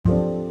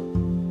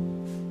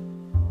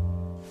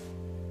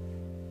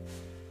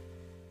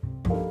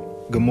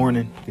Good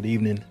morning, good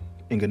evening,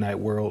 and good night,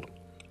 world.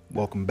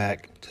 Welcome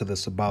back to the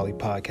Sabali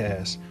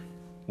Podcast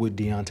with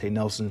Deontay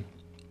Nelson.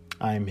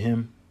 I am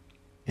him,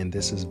 and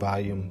this is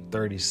volume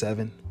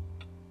 37.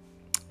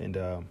 And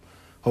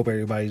hope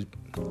everybody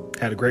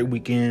had a great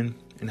weekend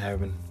and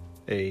having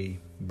a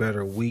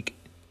better week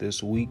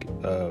this week.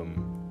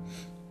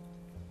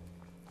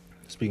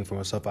 Speaking for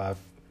myself, I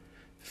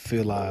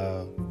feel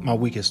my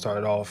week has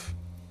started off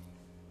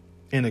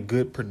in a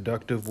good,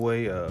 productive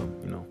way.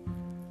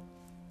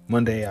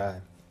 Monday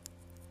I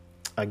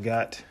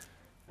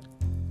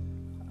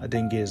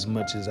didn't get as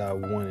much as I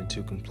wanted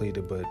to complete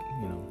it, but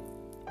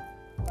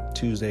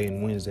Tuesday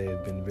and Wednesday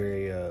have been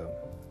very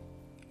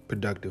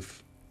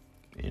productive,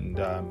 and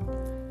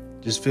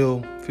just feel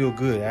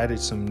good. I added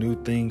some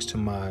new things to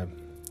my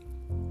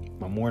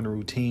morning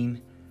routine.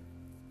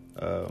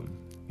 And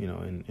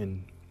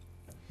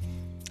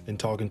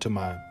talking to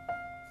my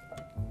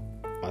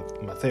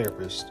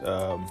therapist,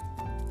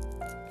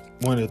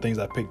 one of the things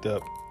I picked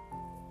up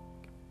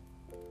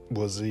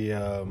was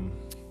a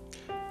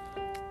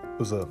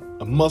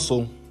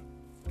muscle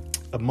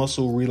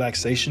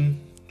relaxation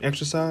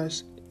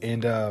exercise.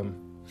 And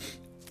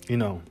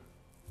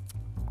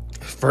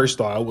first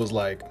thought I was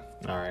like,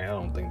 all right, I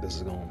don't think this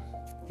is gonna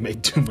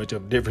make too much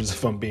of a difference,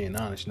 if I'm being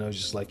honest. It's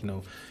just like,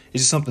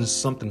 it's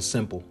just something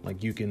simple.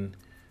 Like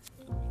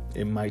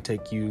it might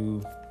take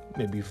you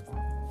maybe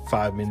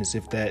 5 minutes,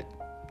 if that,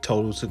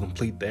 total to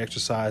complete the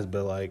exercise,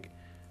 but like,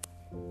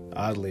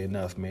 oddly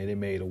enough, man, it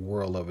made a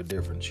world of a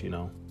difference,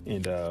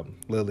 and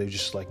literally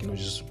just like,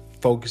 just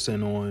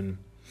focusing on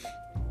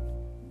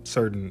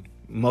certain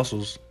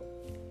muscles,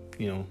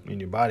 in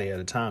your body at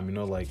a time,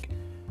 like,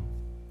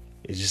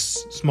 it's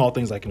just small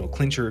things like,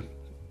 clench your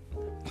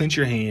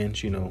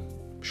hands,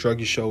 shrug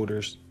your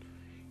shoulders,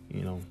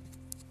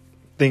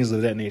 things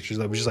of that nature.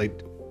 Like, just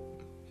like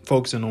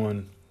focusing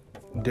on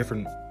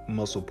different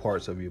muscle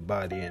parts of your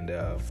body, and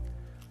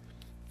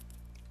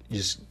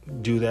just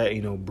do that,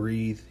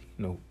 breathe,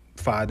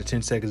 5 to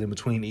 10 seconds in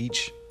between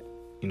each,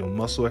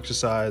 muscle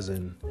exercise.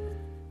 And,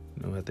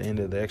 at the end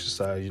of the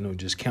exercise,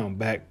 just count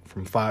back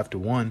from 5 to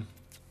 1,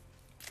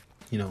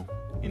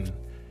 and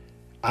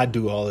I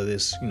do all of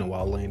this,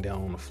 while laying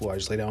down on the floor. I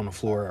just lay down on the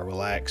floor, I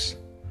relax,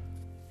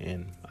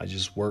 and I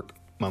just work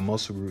my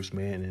muscle groups,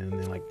 man. And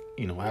then, like,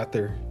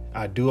 after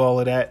I do all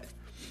of that,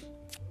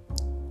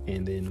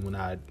 and then when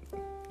I,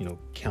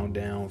 count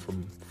down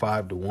from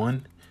 5 to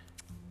 1,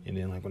 and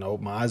then, like, when I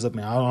open my eyes up,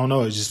 man, I don't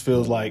know, it just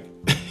feels like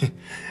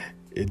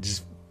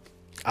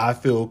I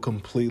feel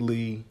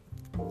completely,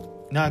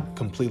 not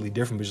completely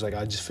different, but just like,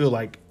 I just feel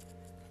like,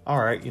 all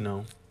right,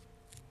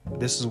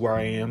 this is where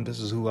I am, this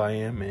is who I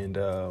am, and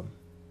all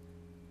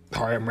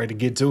right, I'm ready to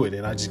get to it.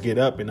 And I just get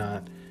up, and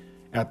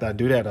after I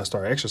do that, I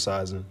start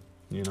exercising.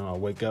 I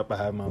wake up, I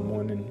have my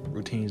morning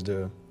routines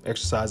to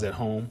exercise at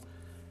home.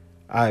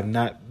 I have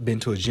not been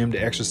to a gym to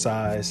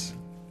exercise.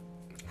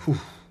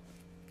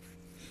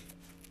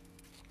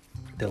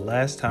 The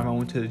last time I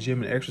went to the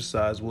gym and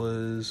exercise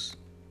was,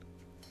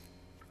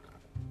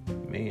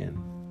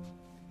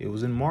 it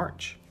was in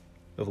March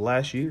of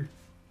last year.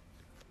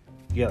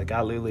 Yeah, like,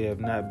 I literally have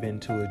not been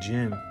to a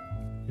gym.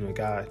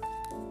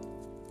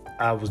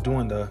 I was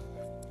doing the,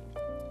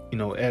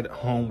 at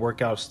home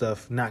workout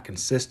stuff, not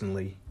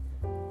consistently,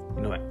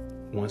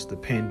 once the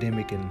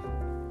pandemic and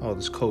all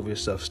this COVID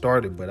stuff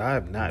started, but I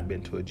have not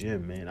been to a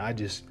gym, man. I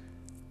just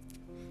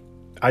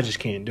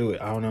can't do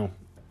it. I don't know.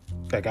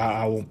 Like,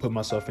 I won't put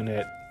myself in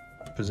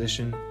that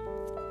position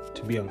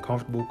to be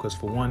uncomfortable, because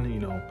for one,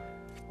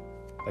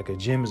 like, a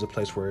gym is a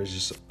place where it's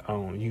just,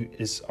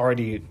 it's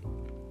already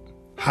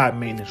high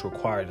maintenance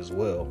required as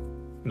well,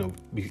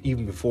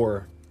 even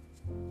before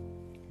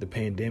the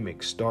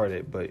pandemic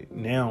started. But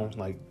now,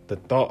 like, the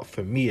thought,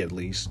 for me at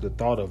least, the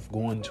thought of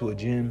going to a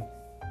gym,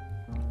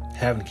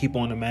 having to keep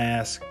on the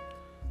mask,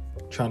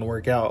 trying to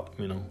work out,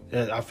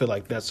 I feel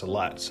like that's a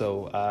lot.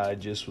 So I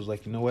just was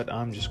like, you know what,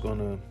 I'm just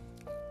gonna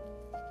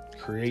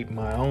create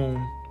my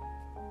own,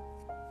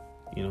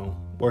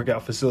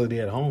 workout facility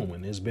at home.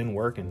 And it's been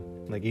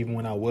working. Like, even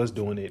when I was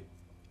doing it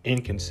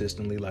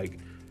inconsistently, like,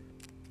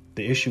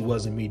 the issue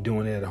wasn't me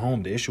doing it at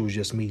home. The issue was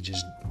just me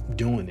just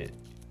doing it.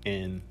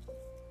 And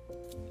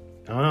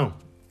I don't know,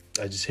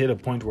 I just hit a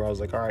point where I was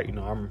like, all right,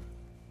 I'm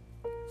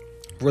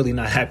really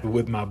not happy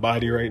with my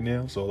body right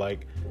now. So,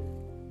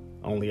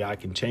 only I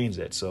can change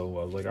that. So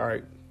I was like, all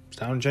right, it's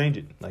time to change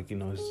it. Like,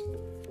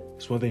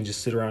 it's one thing to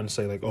just sit around and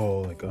say, like,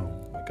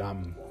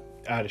 I'm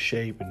out of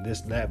shape and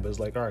this and that. But it's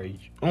like, all right,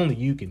 only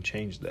you can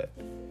change that.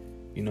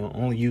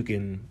 Only you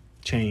can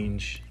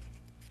change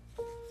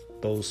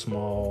those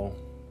small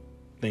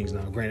things.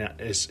 Now, granted,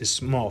 it's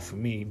small for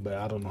me, but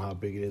I don't know how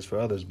big it is for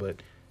others.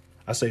 But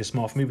I say it's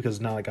small for me because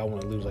it's not like I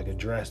want to lose like a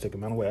drastic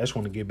amount of weight. I just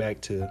want to get back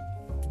to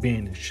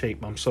being in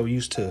shape. I'm so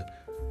used to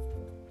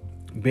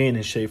being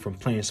in shape from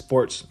playing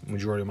sports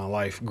majority of my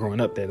life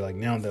growing up, that like,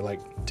 now that,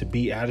 like, to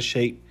be out of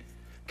shape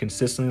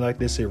consistently like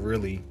this, it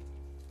really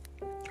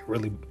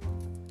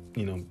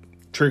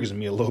triggers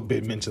me a little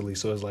bit mentally.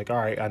 So it's like, all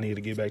right, I need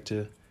to get back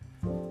to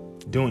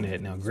doing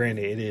that. Now,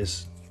 granted, it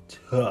is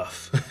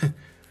tough.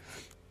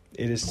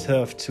 it is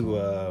tough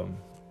to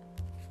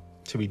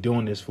be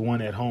doing this, for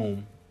one, at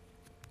home,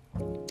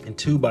 and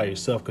two, by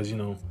yourself, because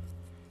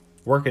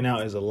working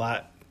out is a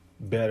lot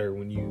better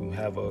when you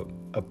have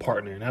a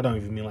partner. And I don't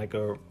even mean like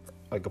a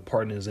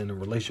partner is in a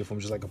relationship. I'm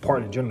just like a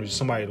partner in general, just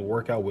somebody to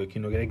work out with.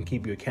 They can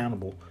keep you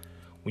accountable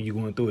when you're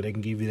going through it. They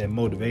can give you that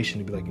motivation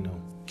to be like,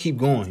 keep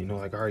going.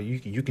 Like, all right,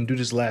 you can do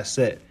this last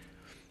set.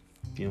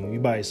 When you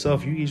by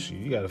yourself, you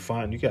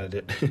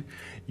gotta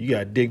you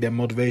gotta dig that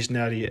motivation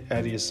out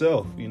of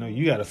yourself.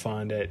 You gotta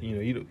find that.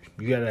 You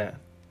gotta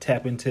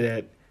tap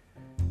into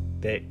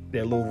that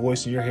little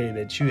voice in your head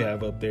that you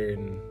have up there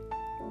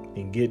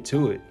and get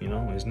to it.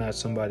 It's not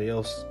somebody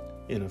else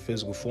in a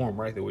physical form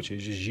right there, which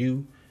is just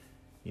you.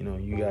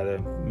 You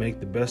gotta make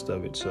the best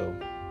of it. So,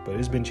 but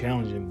it's been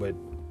challenging, but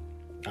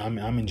I'm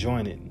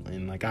enjoying it.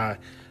 And like I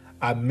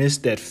miss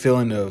that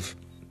feeling of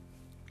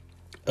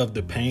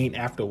the pain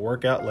after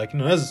workout. Like,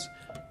 there's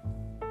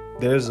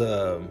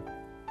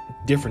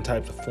different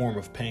types of form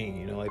of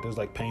pain. Like there's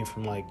like pain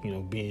from like,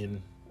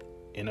 being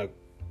in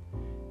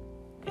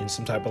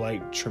some type of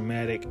like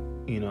traumatic,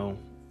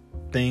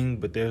 thing.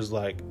 But there's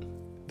like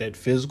that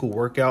physical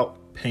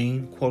workout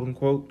pain, quote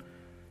unquote,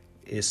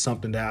 is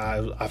something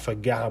that I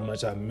forgot how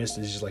much I missed.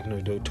 It's just like,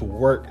 to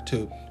work,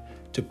 to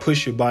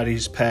push your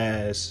body's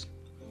past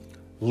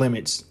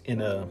limits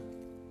in a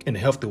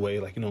healthy way.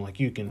 Like, like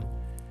you can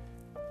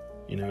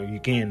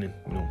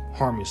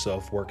harm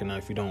yourself working out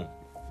if you don't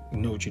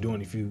know what you're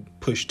doing, if you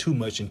push too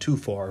much and too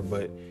far.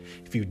 But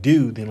if you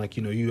do, then like,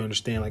 you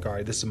understand like, all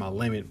right, this is my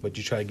limit, but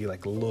you try to get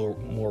like a little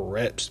more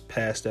reps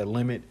past that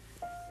limit,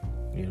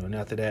 and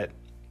after that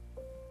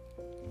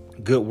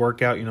good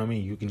workout,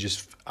 you can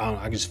just,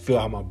 I just feel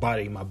how my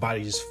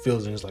body just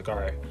feels, and it's like, all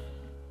right,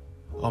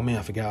 oh man,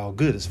 I forgot how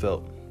good this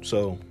felt.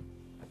 So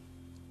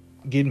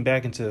getting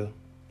back into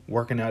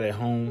working out at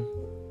home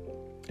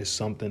is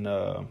something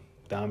that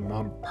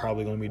I'm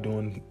probably going to be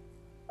doing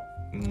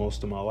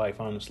most of my life,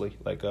 honestly.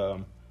 Like,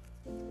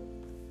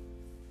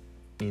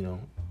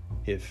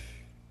 if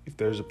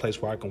there's a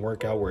place where I can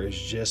work out where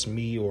it's just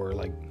me, or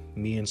like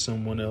me and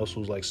someone else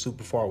who's like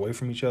super far away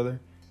from each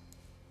other,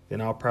 then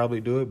I'll probably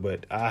do it.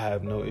 But I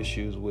have no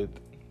issues with,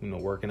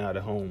 working out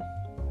at home.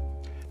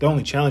 The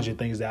only challenging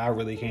thing is that I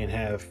really can't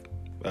have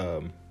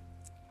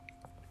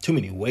too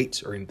many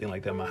weights or anything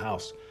like that in my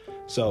house.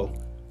 So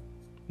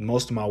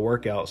most of my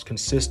workouts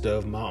consist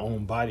of my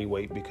own body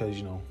weight,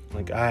 because,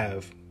 like I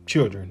have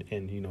children,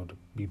 and, to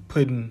be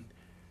putting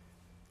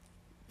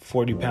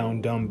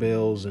 40-pound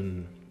dumbbells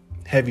and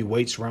heavy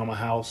weights around my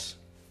house,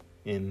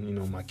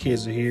 and, my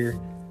kids are here,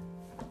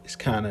 it's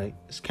kind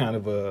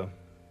of a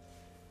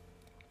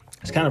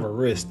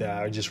risk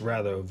that I just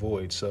rather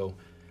avoid. So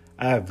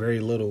I have very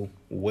little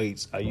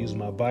weights. I use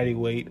my body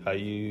weight. I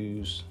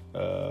use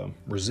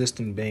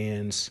resistant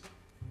bands,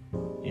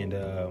 and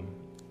I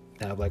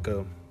have like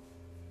a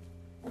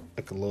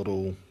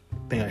little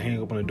thing I hang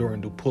up on the door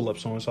and do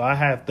pull-ups on. So I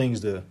have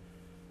things to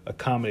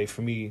accommodate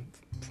for me,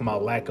 for my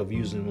lack of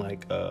using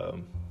like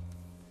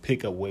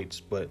pickup weights.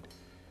 But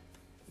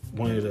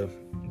one of the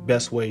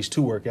best ways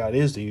to work out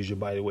is to use your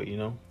body weight,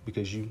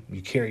 because you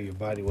carry your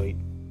body weight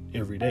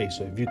every day.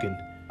 So if you can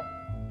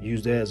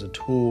use that as a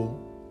tool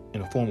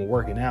in a form of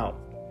working out,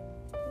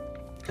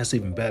 that's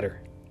even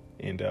better.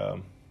 And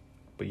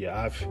but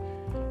yeah,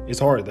 it's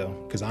hard though,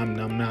 because I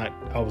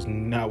was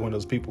not one of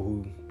those people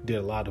who did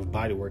a lot of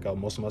body workout.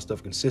 Most of my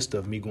stuff consists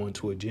of me going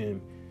to a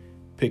gym,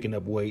 picking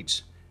up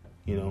weights,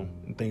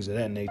 and things of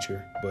that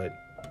nature. But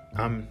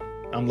I'm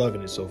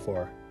loving it so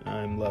far.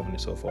 And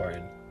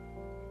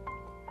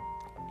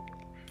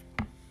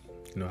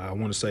I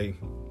want to say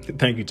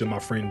thank you to my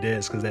friend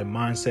Des, because that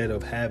mindset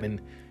of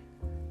having,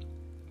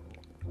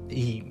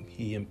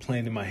 he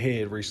implanted in my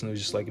head recently,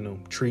 just like,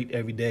 treat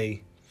every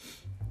day,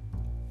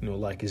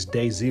 like it's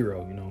day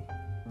zero,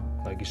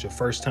 like it's your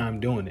first time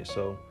doing it.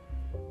 So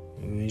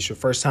it's your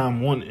first time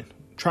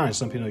trying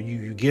something,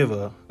 you give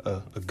a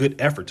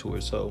good effort to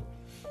it. So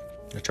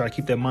I try to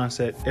keep that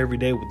mindset every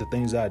day with the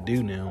things I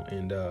do now,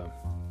 and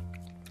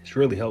it's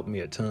really helped me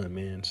a ton,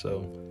 man.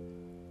 So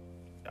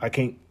I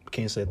can't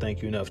say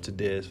thank you enough to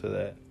Des for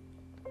that.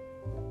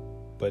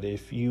 But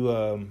if you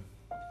are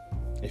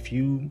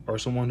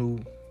someone who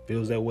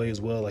feels that way as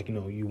well, like,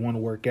 you want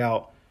to work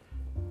out,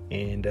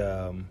 and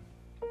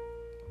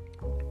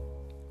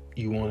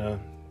you want to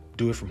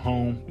do it from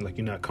home, like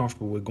you're not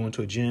comfortable with going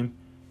to a gym,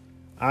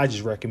 I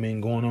just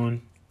recommend going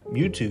on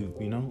YouTube,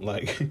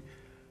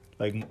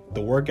 like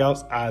the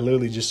workouts. I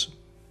literally just,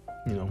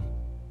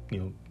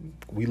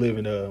 we live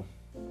in a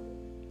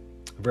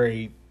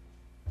very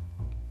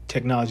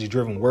technology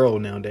driven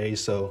world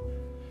nowadays. So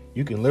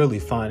you can literally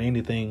find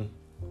anything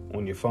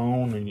on your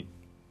phone and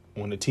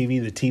on the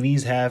TV. The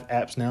TVs have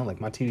apps now. Like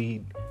my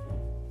TV,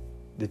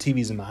 the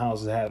TVs in my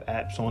house have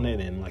apps on it.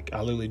 And like,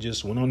 I literally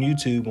just went on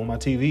YouTube on my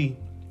TV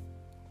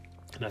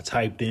and I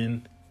typed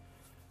in,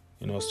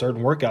 a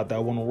certain workout that I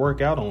want to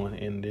work out on,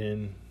 and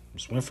then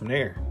just went from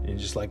there, and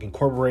just like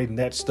incorporating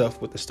that stuff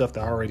with the stuff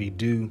that I already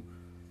do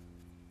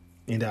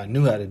and that I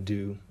knew how to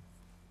do,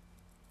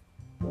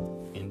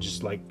 and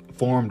just like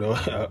formed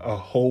a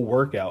whole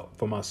workout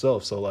for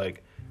myself. So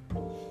like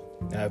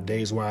I have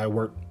days where I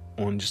work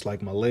on just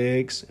like my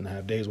legs, and I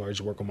have days where I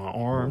just work on my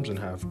arms, and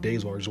I have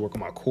days where I just work on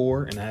my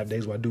core, and I have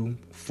days where I do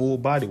full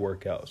body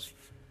workouts.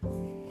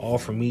 All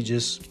from me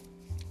just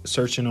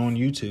searching on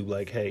YouTube,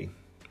 like, hey,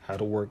 how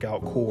to work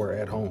out core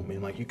at home.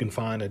 And like you can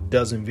find a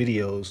dozen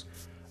videos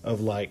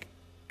of like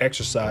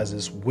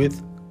exercises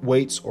with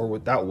weights or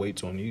without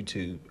weights on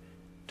YouTube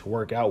to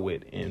work out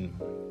with, and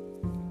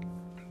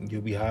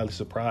you'll be highly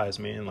surprised,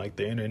 man. Like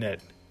the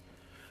internet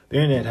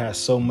has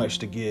so much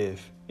to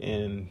give.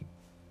 And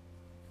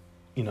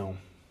you know,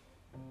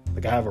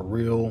 like I have a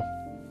real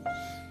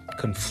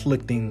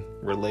conflicting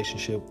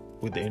relationship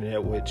with the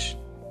internet, which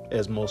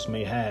as most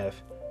may have,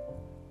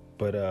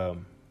 but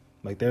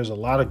like there's a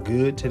lot of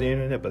good to the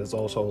internet, but there's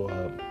also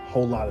a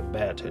whole lot of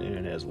bad to the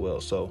internet as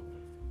well. So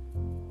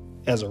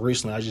as of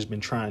recently, I've just been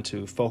trying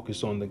to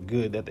focus on the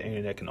good that the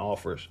internet can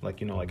offer.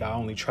 Like, you know, like I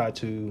only try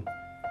to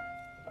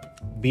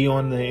be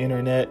on the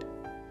internet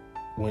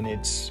when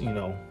it's, you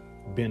know,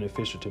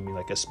 beneficial to me,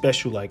 like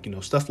especially like, you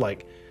know, stuff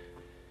like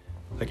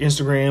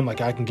Instagram. Like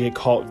I can get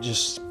caught,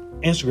 just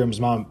Instagram is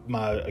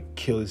my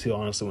Achilles heel,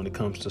 honestly, when it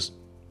comes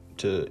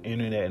to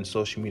internet and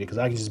social media, because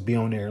I can just be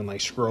on there and like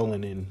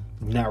scrolling and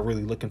not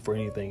really looking for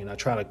anything, and I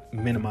try to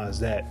minimize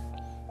that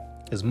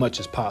as much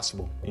as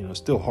possible. You know, it's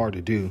still hard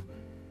to do,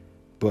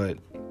 but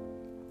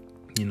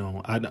you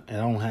know, I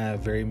don't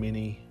have very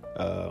many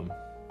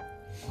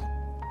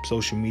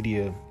social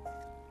media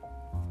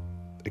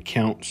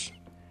accounts.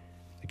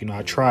 Like, you know,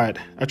 I tried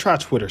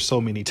Twitter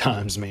so many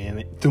times,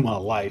 man, through my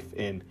life,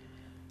 and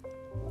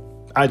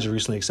I just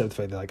recently accepted the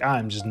fact that like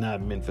I'm just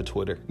not meant for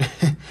Twitter.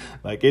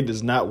 Like it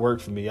does not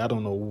work for me. I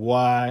don't know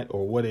why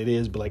or what it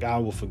is, but like I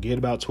will forget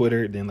about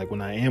Twitter. Then like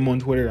when I am on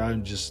Twitter,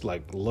 I'm just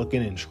like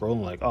looking and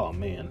scrolling like, oh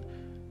man.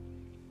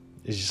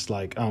 It's just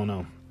like, I don't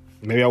know.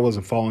 Maybe I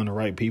wasn't following the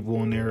right people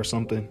on there or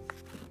something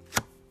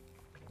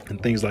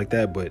and things like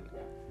that, but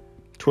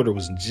Twitter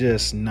was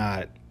just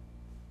not,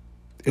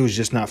 it was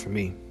just not for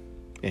me.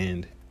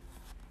 And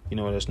you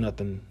know, there's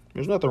nothing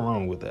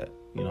wrong with that,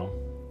 you know.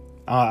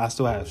 I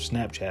still have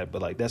Snapchat,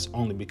 but like that's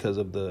only because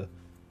of the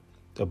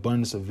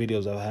abundance of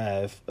videos I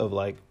have of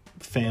like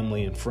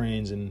family and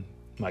friends and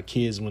my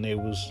kids when they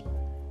was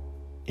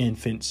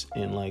infants,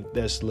 and like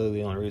that's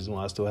literally the only reason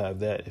why I still have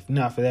that. If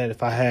not for that,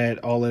 if I had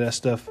all of that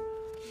stuff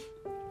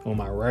on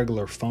my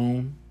regular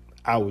phone,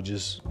 I would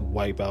just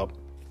wipe out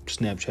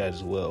Snapchat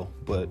as well.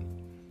 But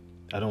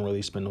I don't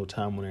really spend no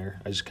time on there.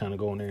 I just kind of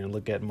go in there and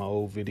look at my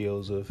old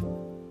videos of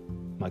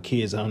my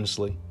kids,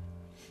 honestly.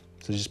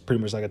 So it's just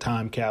pretty much like a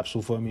time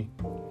capsule for me.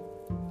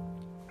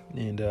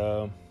 And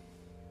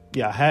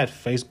yeah, I had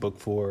Facebook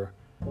for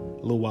a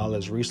little while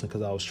as recently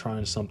because I was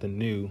trying something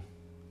new.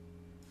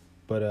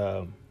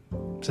 But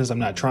since I'm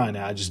not trying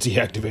that, I just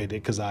deactivated it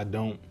because I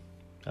don't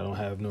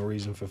have no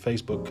reason for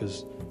Facebook,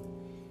 because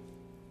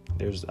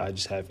I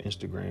just have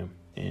Instagram.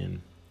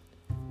 And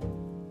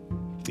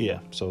yeah,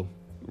 so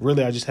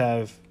really I just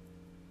have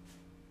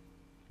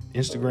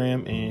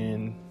Instagram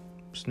and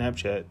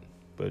Snapchat,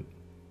 but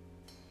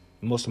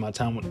most of my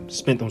time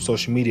spent on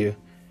social media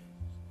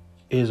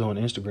is on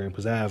Instagram,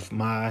 because I have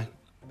my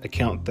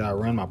account that I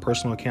run, my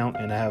personal account,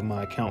 and I have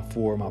my account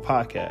for my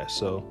podcast.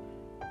 So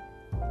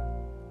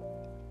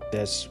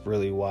that's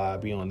really why I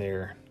be on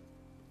there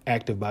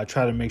active. But I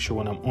try to make sure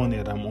when I'm on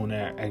there that I'm on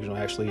there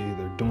actually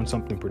either doing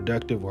something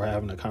productive or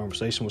having a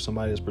conversation with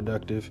somebody that's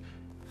productive.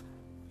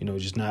 You know,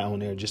 just not on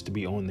there just to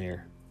be on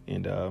there.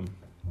 And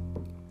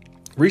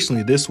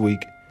recently this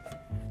week,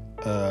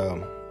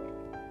 a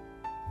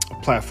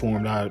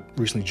platform that I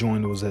recently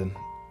joined was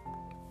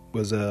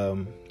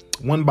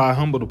one by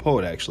Humble the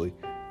Poet, actually.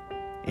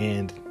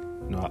 And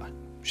you know,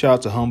 shout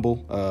out to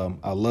Humble.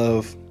 I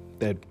love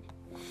that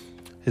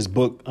his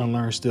book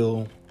Unlearn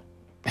still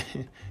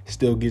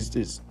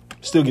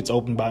gets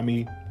opened by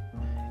me,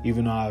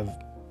 even though I've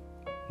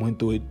went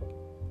through it.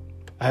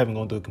 I haven't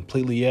gone through it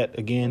completely yet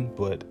again,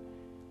 but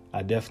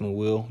I definitely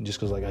will, just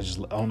because like I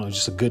don't know,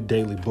 just a good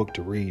daily book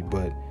to read.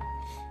 But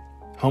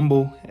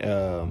Humble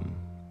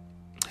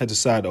had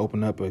decided to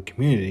open up a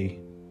community,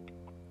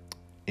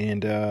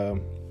 and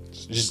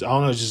just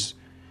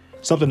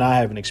something I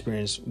haven't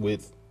experienced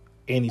with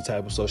any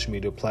type of social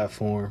media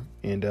platform.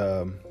 And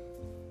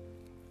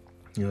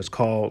you know, it's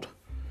called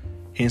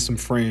Handsome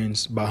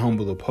Friends by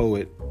Humble the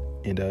Poet,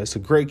 and it's a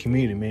great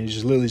community, man. It's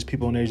just literally just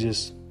people in there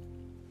just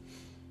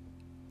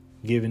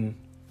giving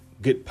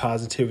good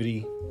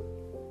positivity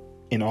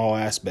in all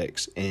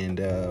aspects. And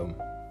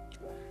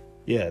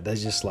yeah,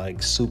 that's just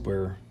like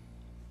super,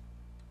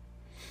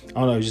 I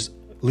don't know, just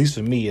at least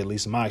for me, at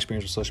least in my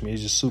experience with social media,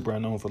 it's just super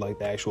unknown for like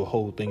the actual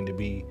whole thing to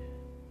be,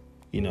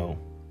 you know,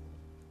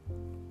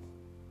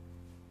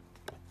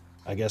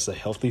 I guess a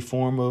healthy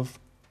form of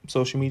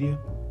social media.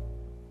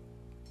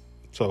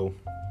 So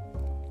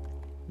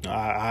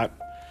I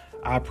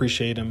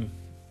appreciate him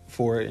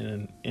for it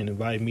and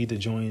invited me to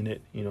join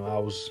it. You know,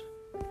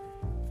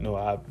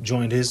 I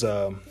joined his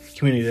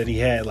community that he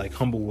had, like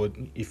Humble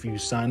would. If you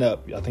sign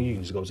up, I think you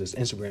can just go to his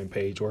Instagram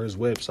page or his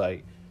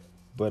website.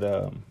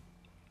 But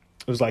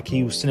it was like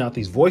he was sending out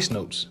these voice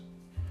notes,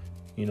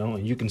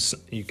 and you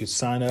could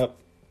sign up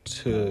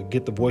to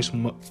get the voice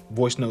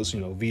notes,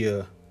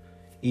 via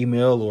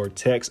email or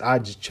text. I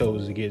just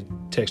chose to get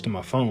text on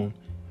my phone,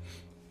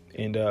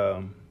 and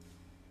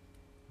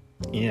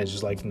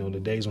just like the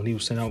days when he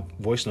was sending out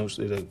voice notes,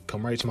 it'd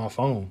come right to my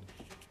phone,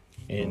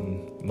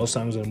 and most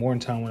times in the morning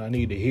time when I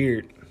need to hear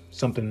it,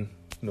 something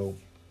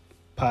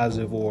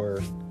positive or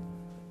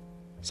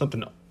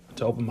something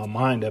to open my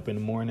mind up in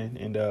the morning,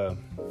 and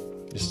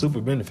it's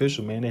super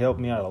beneficial, man. It helped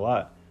me out a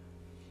lot.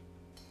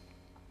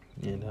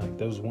 And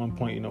there was one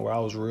point, where I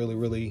was really,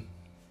 really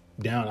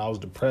down. I was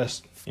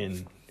depressed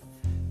and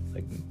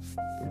like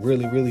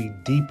really, really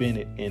deep in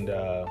it, and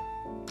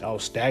I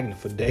was stagnant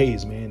for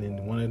days, man.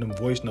 And one of them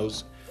voice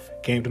notes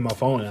came to my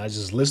phone, and I was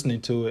just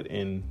listening to it,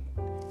 and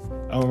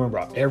I don't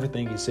remember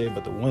everything he said,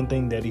 but the one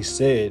thing that he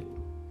said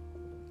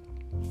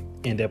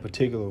in that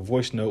particular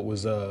voice note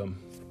was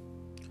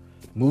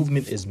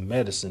movement is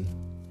medicine.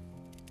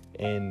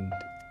 And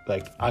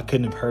like I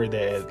couldn't have heard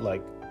that at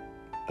like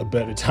a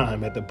better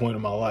time at the point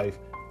of my life,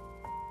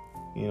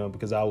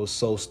 because I was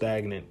so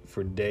stagnant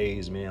for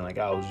days, man. Like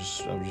I was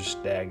just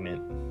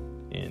stagnant,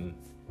 and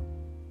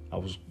I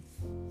was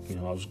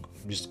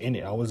just in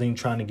it. I wasn't even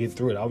trying to get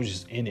through it. I was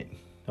just in it.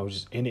 I was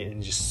just in it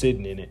and just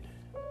sitting in it.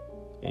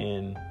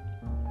 And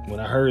when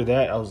I heard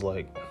that, I was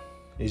like,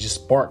 it just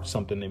sparked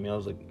something in me. I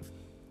was like,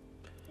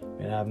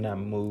 man, I've not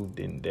moved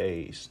in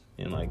days.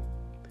 And like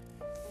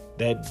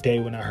that day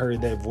when I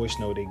heard that voice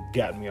note, it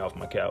got me off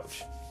my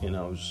couch. I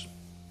was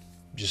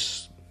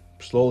just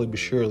slowly but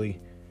surely,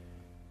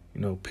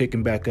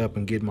 picking back up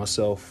and getting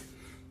myself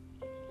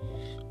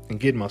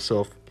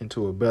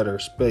into a better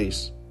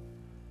space.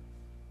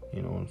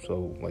 And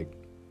so like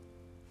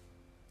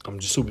I'm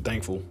just super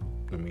thankful.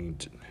 I mean,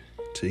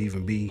 to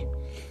even be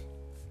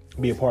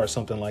a part of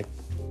something like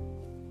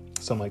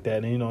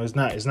that. And it's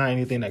not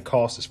anything that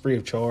costs. It's free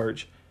of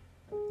charge.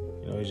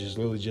 It's just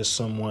really just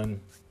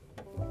someone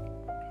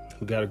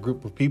who got a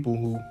group of people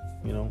who,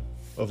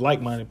 of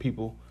like-minded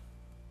people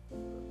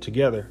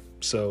together.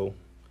 So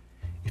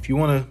if you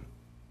want to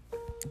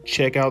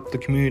check out the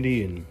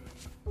community and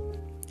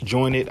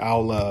join it,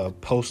 I'll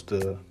post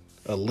a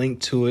link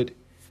to it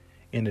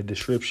in the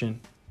description.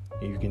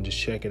 You can just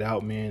check it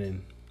out, man,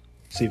 and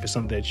see if it's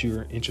something that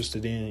you're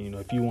interested in.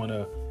 If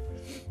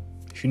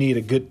you need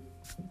a good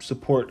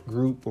support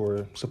group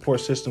or support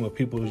system of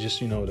people who just,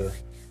 to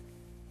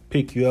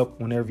pick you up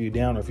whenever you're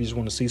down, or if you just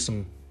want to see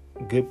some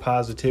good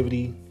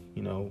positivity,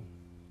 in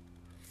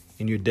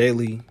your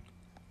daily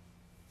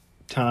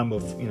time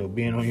of,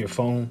 being on your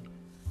phone,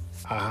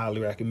 I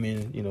highly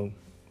recommend,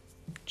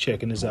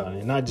 checking this out.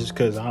 And not just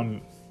because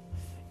I'm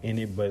in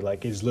it, but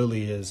like it's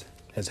literally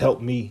has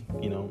helped me,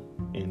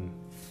 in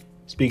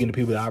speaking to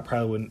people that I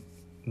probably would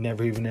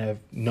never even have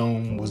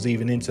known was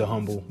even into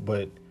Humble.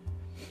 But,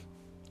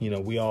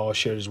 we all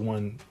share this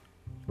one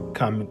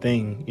common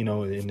thing,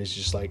 and it's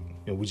just like,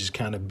 we just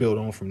kind of build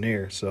on from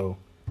there. So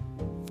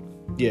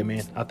yeah,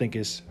 man, I think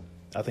it's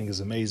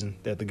amazing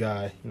that the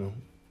guy,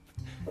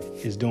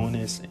 is doing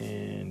this,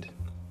 and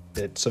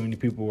that so many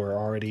people are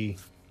already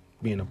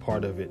being a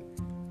part of it.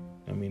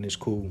 I mean, it's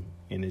cool,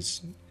 and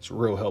it's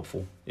real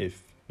helpful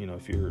if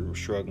you're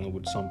struggling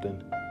with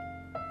something.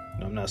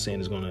 I'm not saying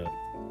it's going to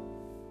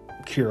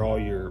cure all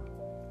your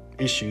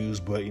issues,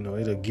 but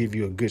it'll give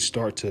you a good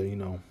start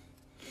to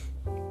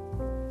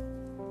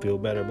feel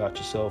better about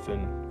yourself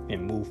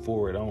and move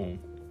forward on.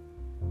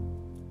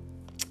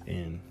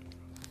 And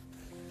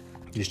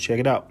just check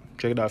it out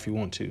if you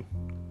want to.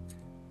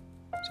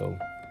 So,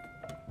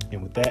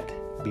 and with that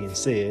being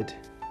said,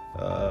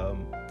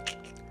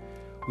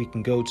 we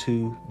can go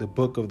to the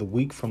book of the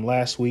week from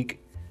last week.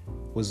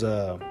 Was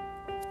The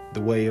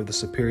Way of the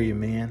Superior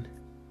Man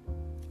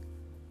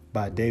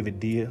by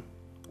David Deida.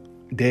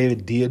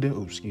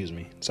 Oh, excuse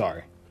me.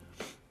 Sorry.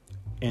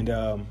 And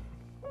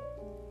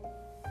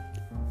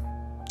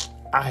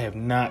I have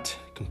not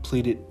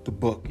completed the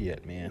book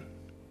yet, man.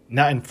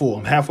 Not in full.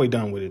 I'm halfway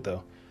done with it,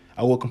 though.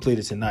 I will complete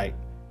it tonight.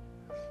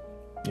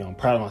 I'm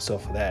proud of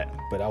myself for that.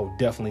 But I will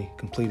definitely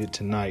complete it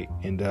tonight.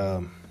 And,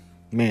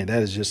 man,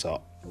 that is just a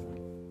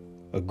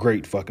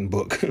great fucking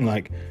book.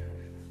 Like,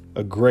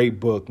 a great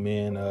book,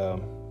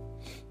 man.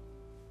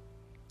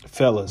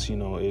 Fellas, if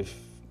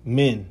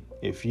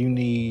you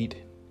need,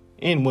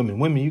 and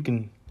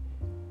women,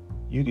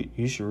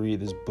 you should read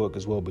this book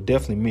as well. But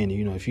definitely men,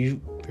 if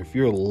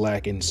you're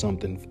lacking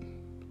something,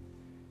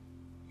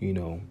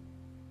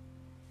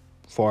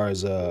 far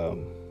as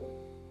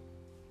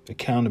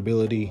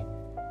accountability,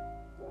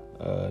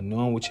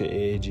 knowing what your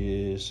edge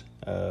is,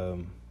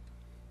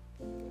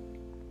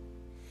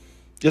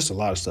 just a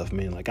lot of stuff,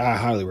 man. Like, I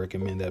highly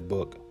recommend that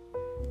book.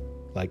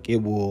 Like, it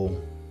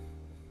will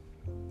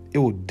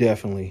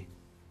definitely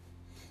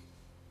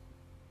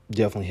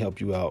help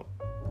you out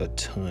a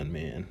ton,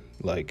 man.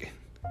 Like,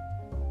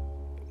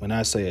 when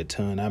I say a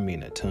ton, I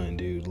mean a ton,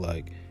 dude.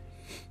 Like,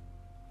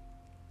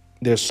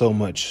 there's so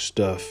much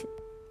stuff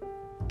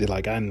that,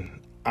 like,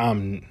 I'm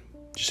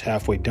just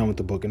halfway done with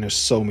the book, and there's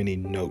so many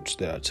notes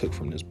that I took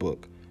from this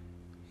book.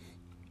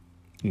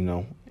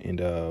 and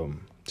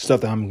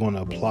stuff that I'm going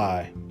to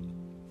apply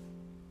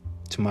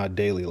to my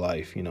daily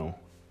life.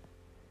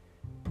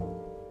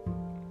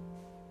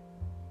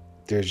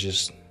 There's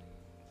just,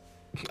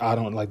 I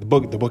don't like the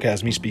book. The book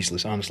has me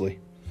speechless, honestly.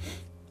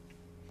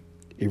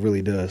 It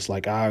really does.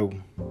 Like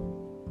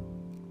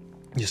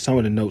just some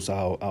of the notes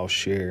I'll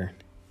share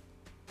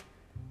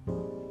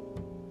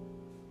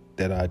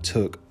that I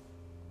took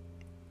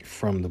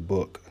from the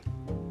book.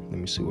 Let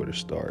me see where to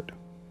start.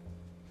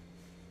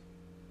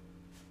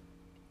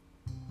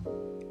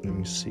 Let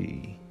me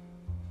see.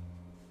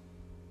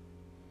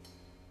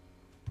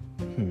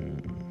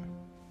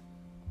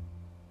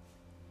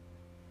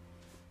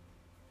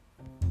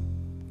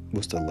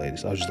 What's the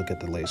latest? I'll just look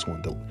at the latest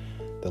one.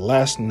 The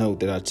last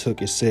note that I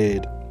took, it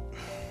said,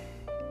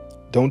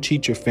 don't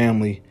cheat your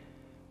family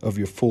of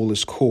your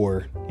fullest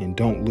core and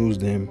don't lose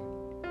them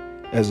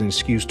as an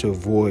excuse to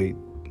avoid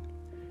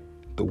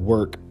the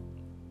work.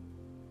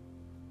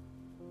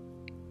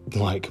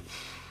 Like,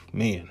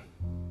 man,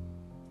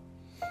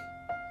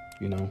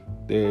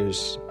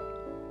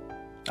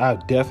 I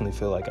definitely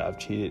feel like I've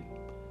cheated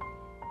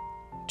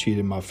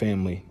my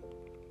family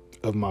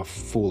of my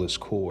fullest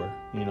core,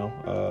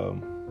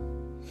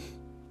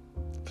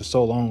 For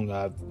so long,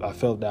 I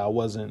felt that I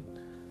wasn't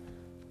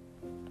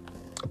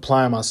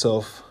applying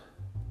myself,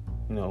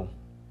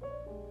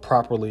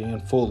 properly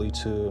and fully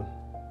to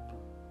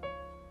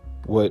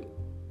what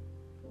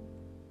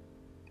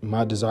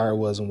my desire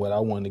was and what I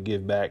wanted to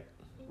give back,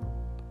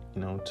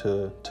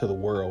 to the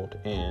world.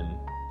 And,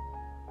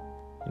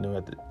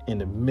 in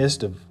the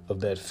midst of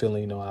that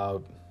feeling, I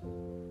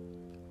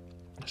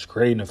was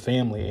creating a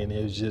family, and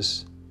it was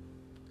just,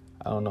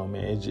 I don't know,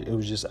 man. It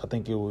was just, I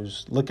think it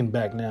was, looking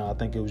back now, I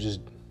think it was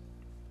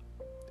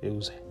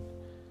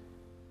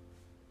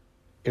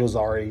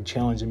already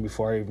challenging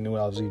before I even knew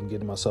what I was even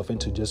getting myself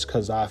into, just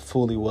because I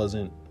fully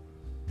wasn't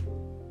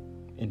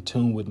in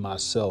tune with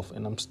myself.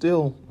 And I'm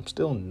still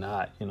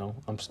not,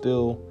 I'm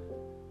still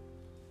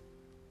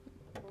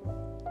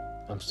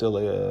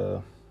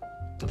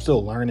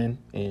learning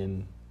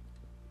and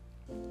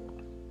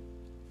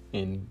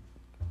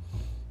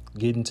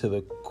getting to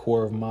the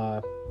core of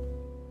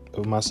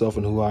myself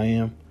and who I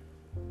am.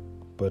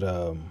 But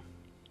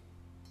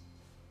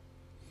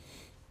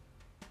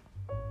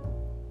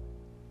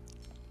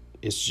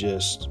it's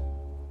just,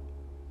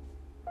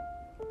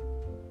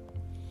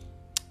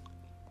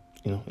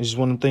 it's just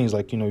one of the things,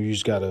 like, you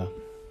just gotta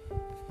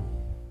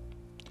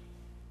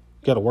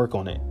work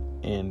on it.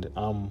 And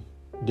I'm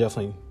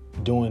definitely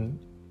doing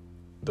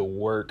the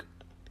work,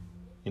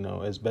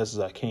 as best as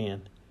I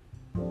can.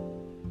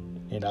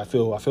 And I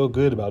feel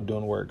good about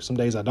doing work. Some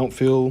days I don't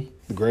feel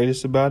the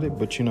greatest about it,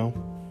 but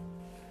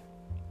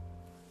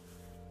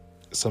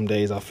some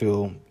days I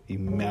feel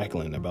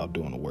immaculate about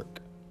doing the work.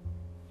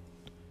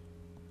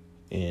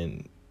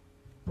 And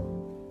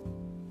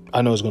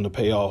I know it's going to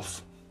pay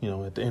off,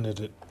 at the end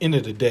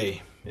of the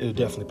day. It'll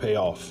definitely pay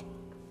off.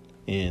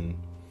 And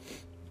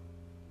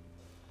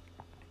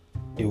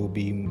it will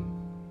be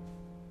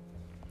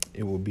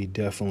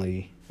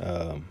definitely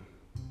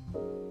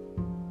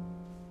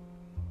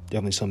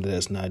something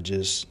that's not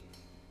just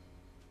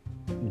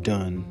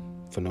done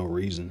for no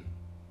reason,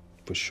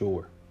 for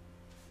sure.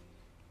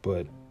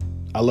 But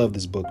I love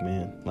this book,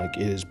 man. Like,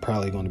 it is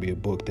probably going to be a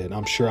book that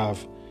I'm sure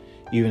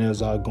even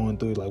as I'm going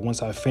through, like,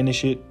 once I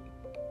finish it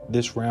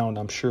this round,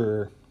 I'm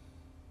sure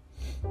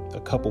a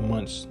couple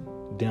months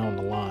down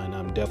the line,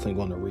 I'm definitely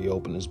going to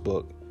reopen this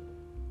book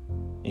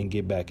and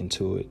get back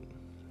into it.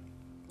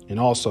 And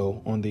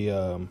also on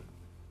the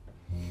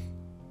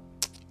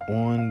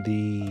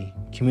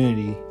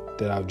community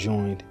that I've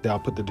joined, that I'll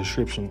put the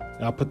description.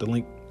 I'll put the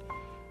link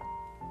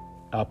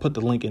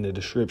in the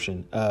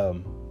description.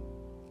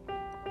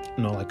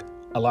 Like,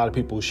 a lot of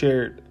people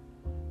shared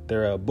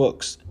their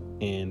books,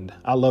 and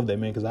I love that,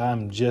 man, because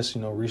I'm just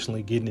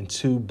recently getting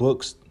into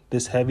books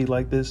this heavy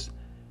like this.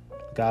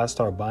 Like, I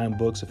started buying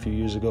books a few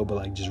years ago, but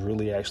like just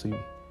really actually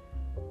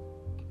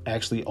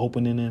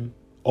opening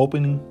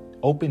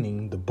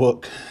the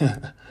book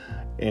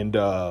and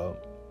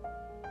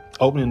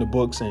opening the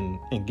books and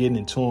getting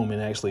into them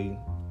and actually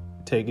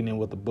taking in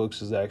what the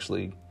books is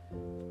actually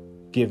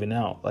giving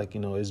out. Like,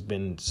 it's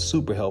been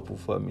super helpful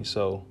for me.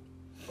 So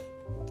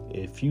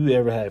if you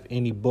ever have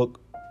any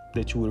book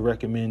that you would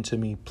recommend to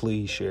me,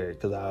 please share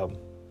it, because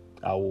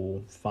I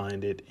will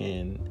find it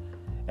and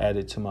add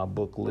it to my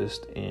book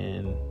list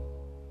and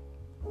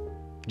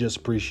just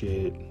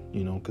appreciate it,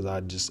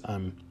 because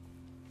I'm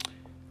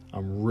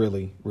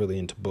really, really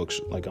into books.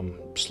 Like, I'm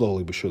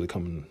slowly but surely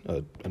becoming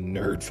a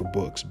nerd for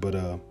books.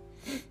 But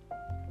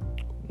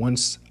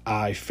once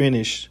I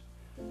finish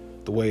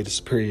The Way to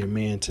Superior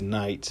Man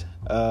tonight,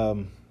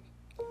 the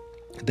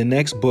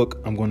next book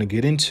I'm going to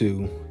get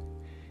into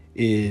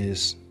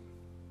is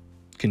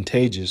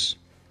Contagious: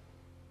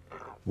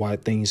 Why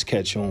Things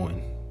Catch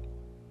On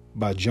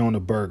by Jonah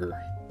Berger.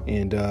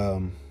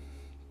 And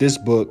this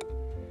book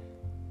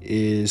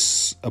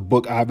is a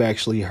book I've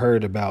actually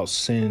heard about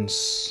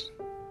since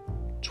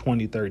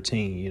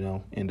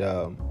 2013, and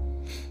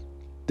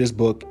this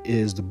book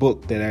is the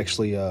book that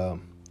actually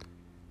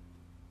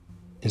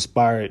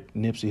inspired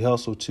Nipsey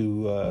Hussle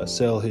to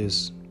sell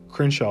his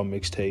Crenshaw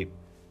mixtape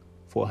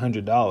for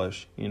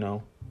 $100,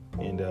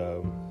 and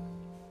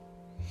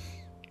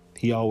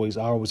I always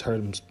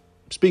heard him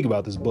speak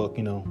about this book,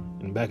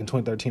 and back in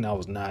 2013, I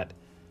was not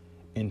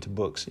into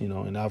books,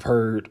 and I've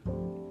heard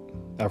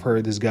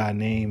this guy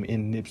name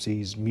in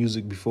Nipsey's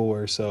music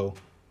before, so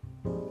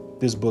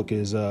this book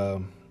is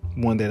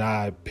one that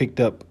I picked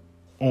up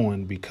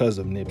on because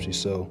of Nipsey,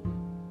 so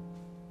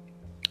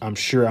I'm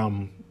sure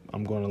I'm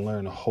going to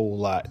learn a whole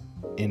lot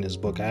in this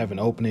book. I haven't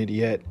opened it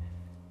yet.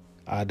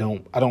 I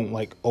don't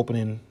like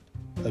opening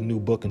a new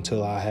book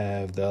until I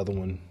have the other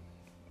one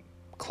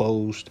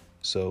closed.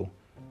 So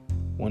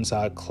once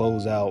I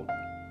close out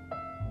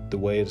The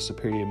Way of the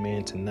Superior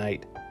Man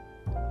tonight,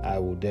 I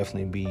will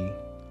definitely be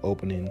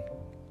opening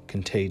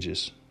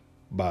Contagious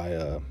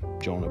by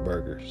Jonah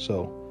Berger.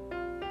 So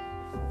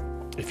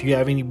if you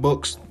have any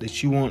books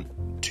that you want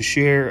to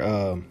share,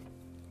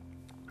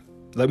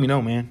 let me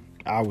know, man.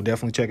 I will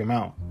definitely check them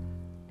out.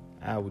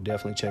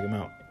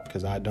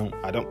 Because I don't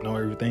know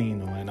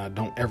everything, and I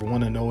don't ever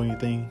want to know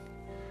everything.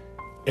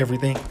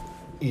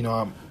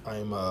 I'm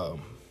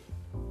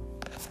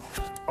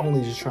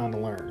only just trying to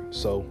learn.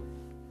 So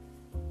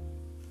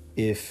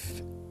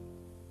if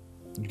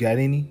you got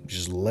any,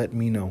 just let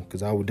me know,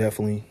 because I will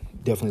definitely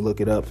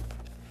look it up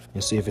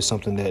and see if it's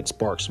something that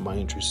sparks my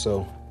interest.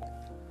 So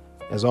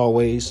as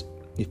always,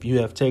 if you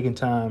have taken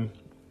time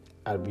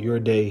out of your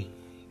day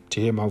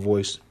to hear my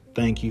voice,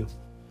 thank you.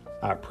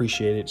 I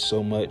appreciate it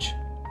so much.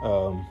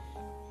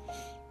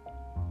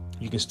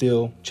 You can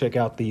still check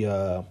out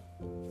the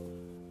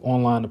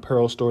online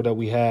apparel store that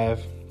we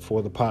have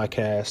for the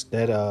podcast.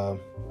 That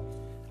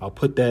I'll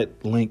put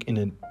that link in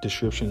the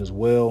description as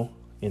well,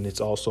 and it's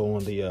also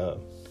on the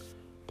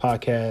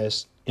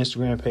podcast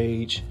Instagram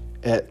page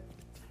at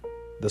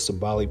the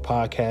Sabali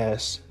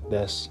Podcast.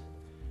 That's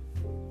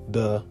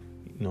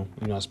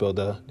I spelled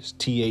it's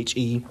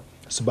THE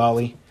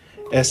Sabali,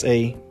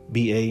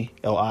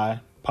 SABALI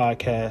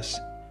podcast.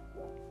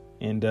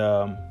 And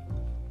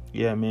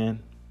yeah,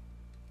 man.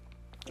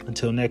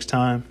 Until next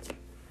time,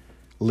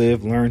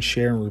 live, learn,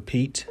 share, and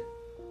repeat.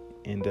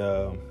 And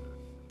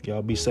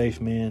y'all be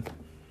safe, man.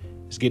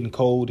 It's getting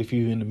cold if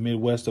you're in the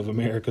Midwest of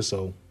America,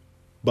 so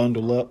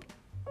bundle up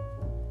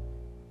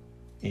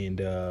and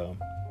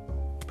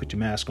put your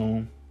mask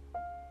on.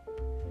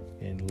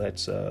 And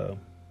let's do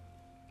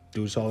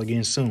this all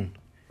again soon.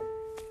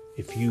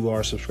 If you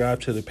are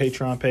subscribed to the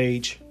Patreon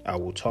page, I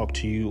will talk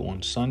to you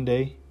on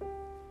Sunday.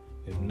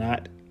 If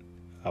not,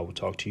 I will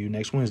talk to you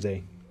next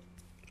Wednesday.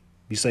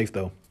 Be safe,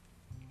 though.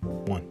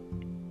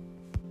 1.